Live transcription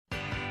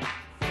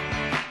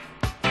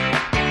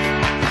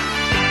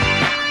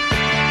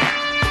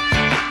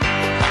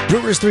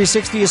Brewers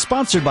 360 is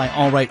sponsored by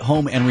All Right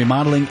Home and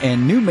Remodeling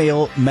and New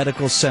Mail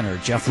Medical Center.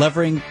 Jeff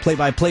Levering,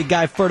 play-by-play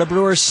guy for the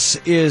Brewers,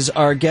 is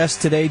our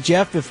guest today.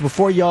 Jeff, if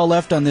before y'all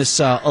left on this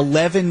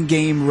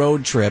 11-game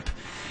road trip,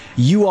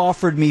 you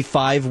offered me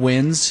 5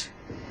 wins,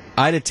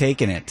 I'd have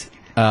taken it.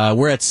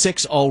 We're at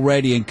 6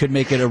 already and could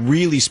make it a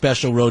really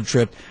special road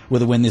trip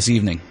with a win this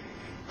evening.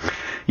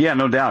 Yeah,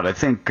 no doubt. I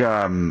think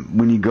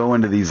when you go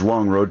into these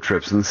long road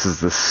trips, and this is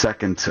the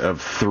second of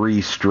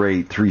 3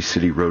 straight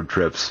 3-city road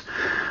trips,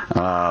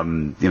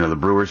 the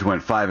Brewers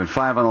went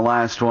 5-5 on the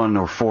last one,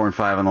 or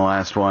 4-5 on the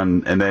last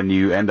one, and then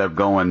you end up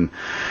going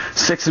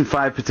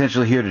 6-5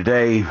 potentially here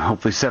today,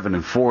 hopefully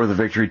 7-4 the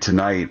victory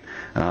tonight,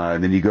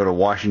 and then you go to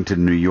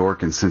Washington, New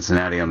York, and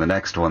Cincinnati on the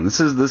next one.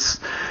 This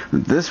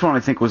one I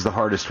think was the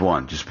hardest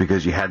one, just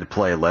because you had to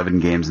play 11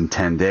 games in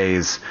 10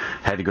 days,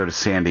 had to go to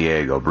San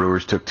Diego.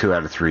 Brewers took 2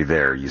 out of 3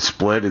 there. You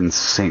split in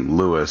St.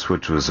 Louis,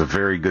 which was a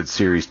very good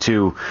series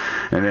too,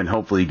 and then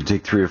hopefully you can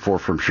take 3 or 4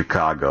 from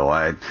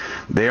Chicago.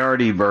 They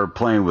already are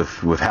playing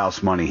with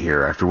house money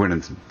here after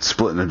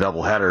splitting the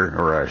doubleheader,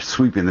 or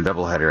sweeping the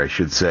doubleheader, I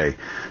should say.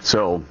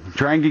 So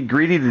try and get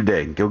greedy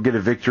today. Go get a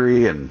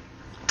victory, and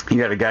you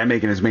got a guy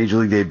making his major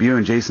league debut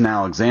in Jason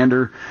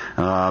Alexander.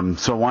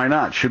 So why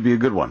not? Should be a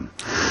good one.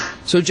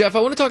 So, Jeff, I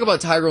want to talk about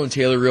Tyrone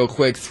Taylor real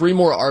quick. 3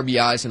 more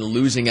RBIs in a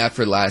losing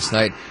effort last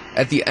night.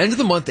 At the end of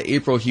the month of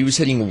April, he was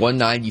hitting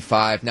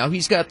 195. Now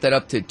he's got that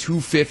up to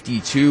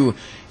 252.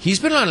 He's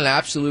been on an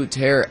absolute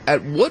tear.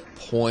 At what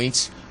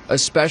point,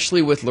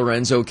 especially with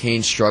Lorenzo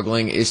Cain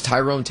struggling, is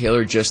Tyrone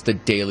Taylor just the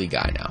daily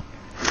guy now?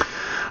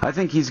 I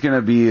think he's going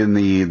to be in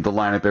the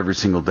lineup every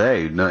single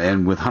day.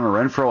 And with Hunter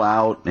Renfroe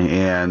out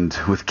and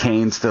with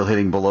Cain still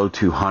hitting below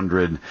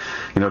 200,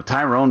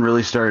 Tyrone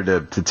really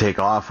started to take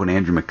off when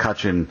Andrew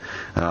McCutchen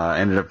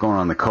ended up going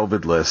on the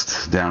COVID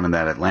list down in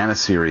that Atlanta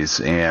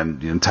series.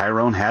 And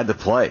Tyrone had to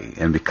play.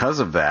 And because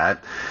of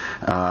that,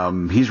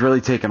 he's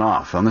really taken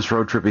off. On this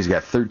road trip, he's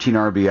got 13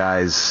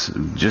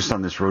 RBIs just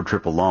on this road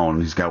trip alone.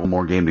 He's got one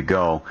more game to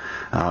go.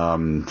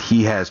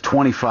 He has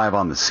 25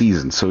 on the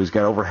season, so he's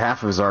got over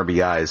half of his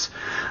RBIs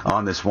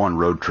on this one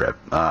road trip.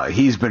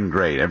 He's been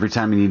great. Every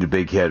time you need a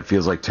big hit, it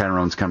feels like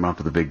Tyrone's coming up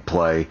with a big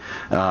play,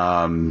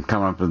 coming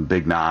up with a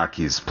big knock.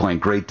 He's playing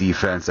great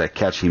defense. That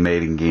catch he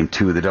made in Game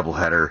 2 of the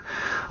doubleheader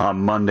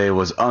on Monday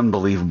was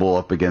unbelievable,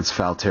 up against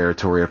foul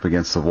territory, up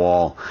against the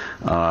wall.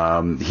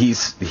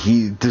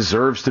 He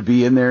deserves to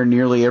be in there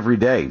nearly every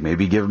day.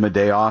 Maybe give him a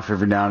day off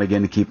every now and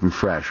again to keep him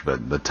fresh,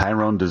 but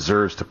Tyrone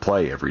deserves to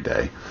play every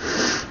day.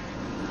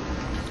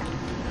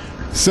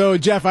 So,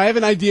 Jeff, I have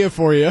an idea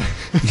for you.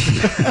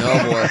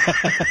 Oh,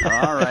 boy.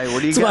 All right,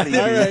 what do you got?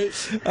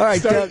 All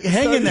right, Doug,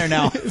 hang in there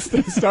now.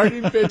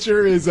 Starting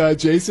pitcher is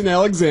Jason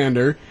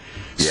Alexander.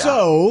 Yeah.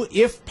 So,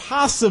 if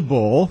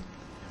possible,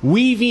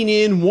 weaving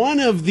in one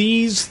of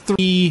these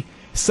 3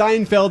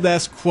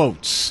 Seinfeld-esque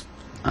quotes.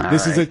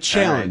 This is a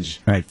challenge.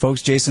 All right,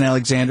 folks, Jason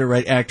Alexander,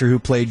 right, actor who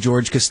played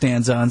George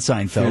Costanza on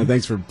Seinfeld. Yeah,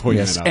 thanks for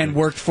pointing that out. And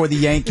worked for the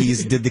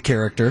Yankees, did the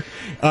character.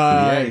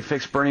 He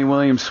fixed Bernie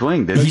Williams'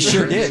 swing, didn't he? He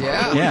sure did.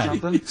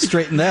 Yeah.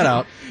 Straighten that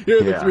out. Here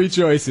are the 3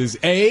 choices.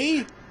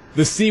 A,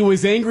 the sea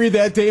was angry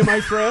that day,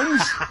 my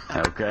friends.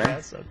 Okay.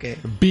 That's okay.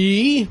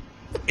 B,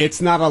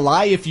 it's not a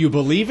lie if you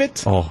believe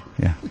it. Oh,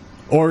 yeah.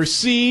 Or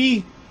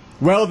C,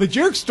 well, the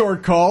jerk store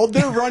called.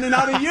 They're running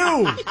out of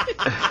you.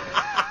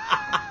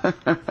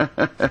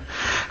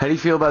 How do you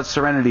feel about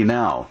Serenity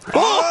Now?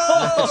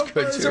 Oh, That's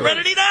good, too.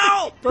 Serenity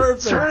Now!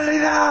 Perfect. Serenity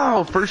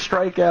Now! First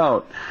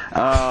strikeout.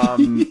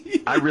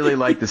 I really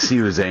like the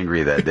sea was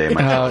angry that day,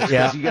 myself.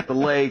 Yeah. You get the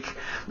lake.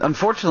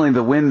 Unfortunately,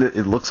 the wind,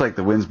 it looks like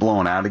the wind's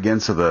blowing out again,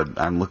 so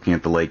I'm looking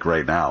at the lake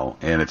right now,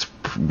 and it's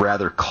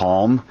rather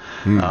calm.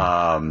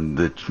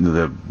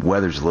 The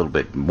weather's a little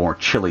bit more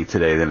chilly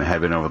today than it had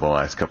been over the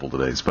last couple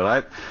of days.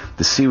 But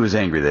the sea was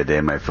angry that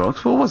day, my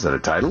folks. What was that, a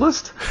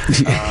Titleist?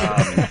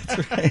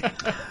 That's right.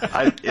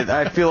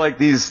 I feel like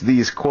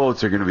these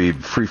quotes are going to be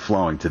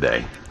free-flowing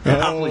today.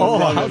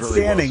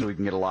 Outstanding. So we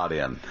can get a lot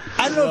in.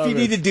 I don't know if you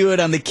need to do it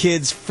on the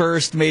kid's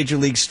first major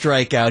league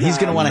strikeout. He's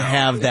going to want to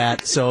have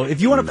that. So if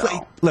you want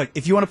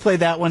to play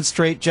that one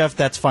straight, Jeff,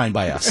 that's fine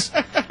by us.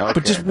 Okay,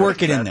 but just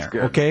work it in there,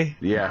 good. Okay?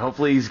 Yeah,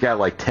 hopefully he's got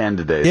like 10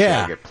 today,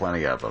 so I get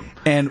plenty of them.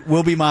 And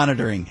we'll be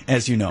monitoring,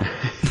 as you know.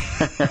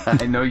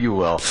 I know you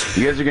will.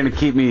 You guys are going to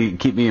keep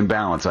me in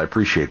balance. I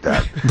appreciate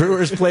that.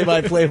 Brewers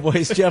play-by-play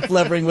voice Jeff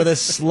Levering with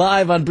us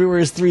live on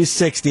Brewers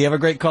 360. Have a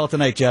great call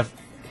tonight, Jeff.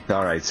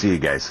 All right, see you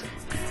guys.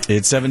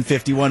 It's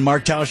 7:51.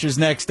 Mark Tauscher's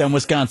next on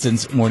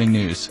Wisconsin's Morning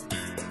News.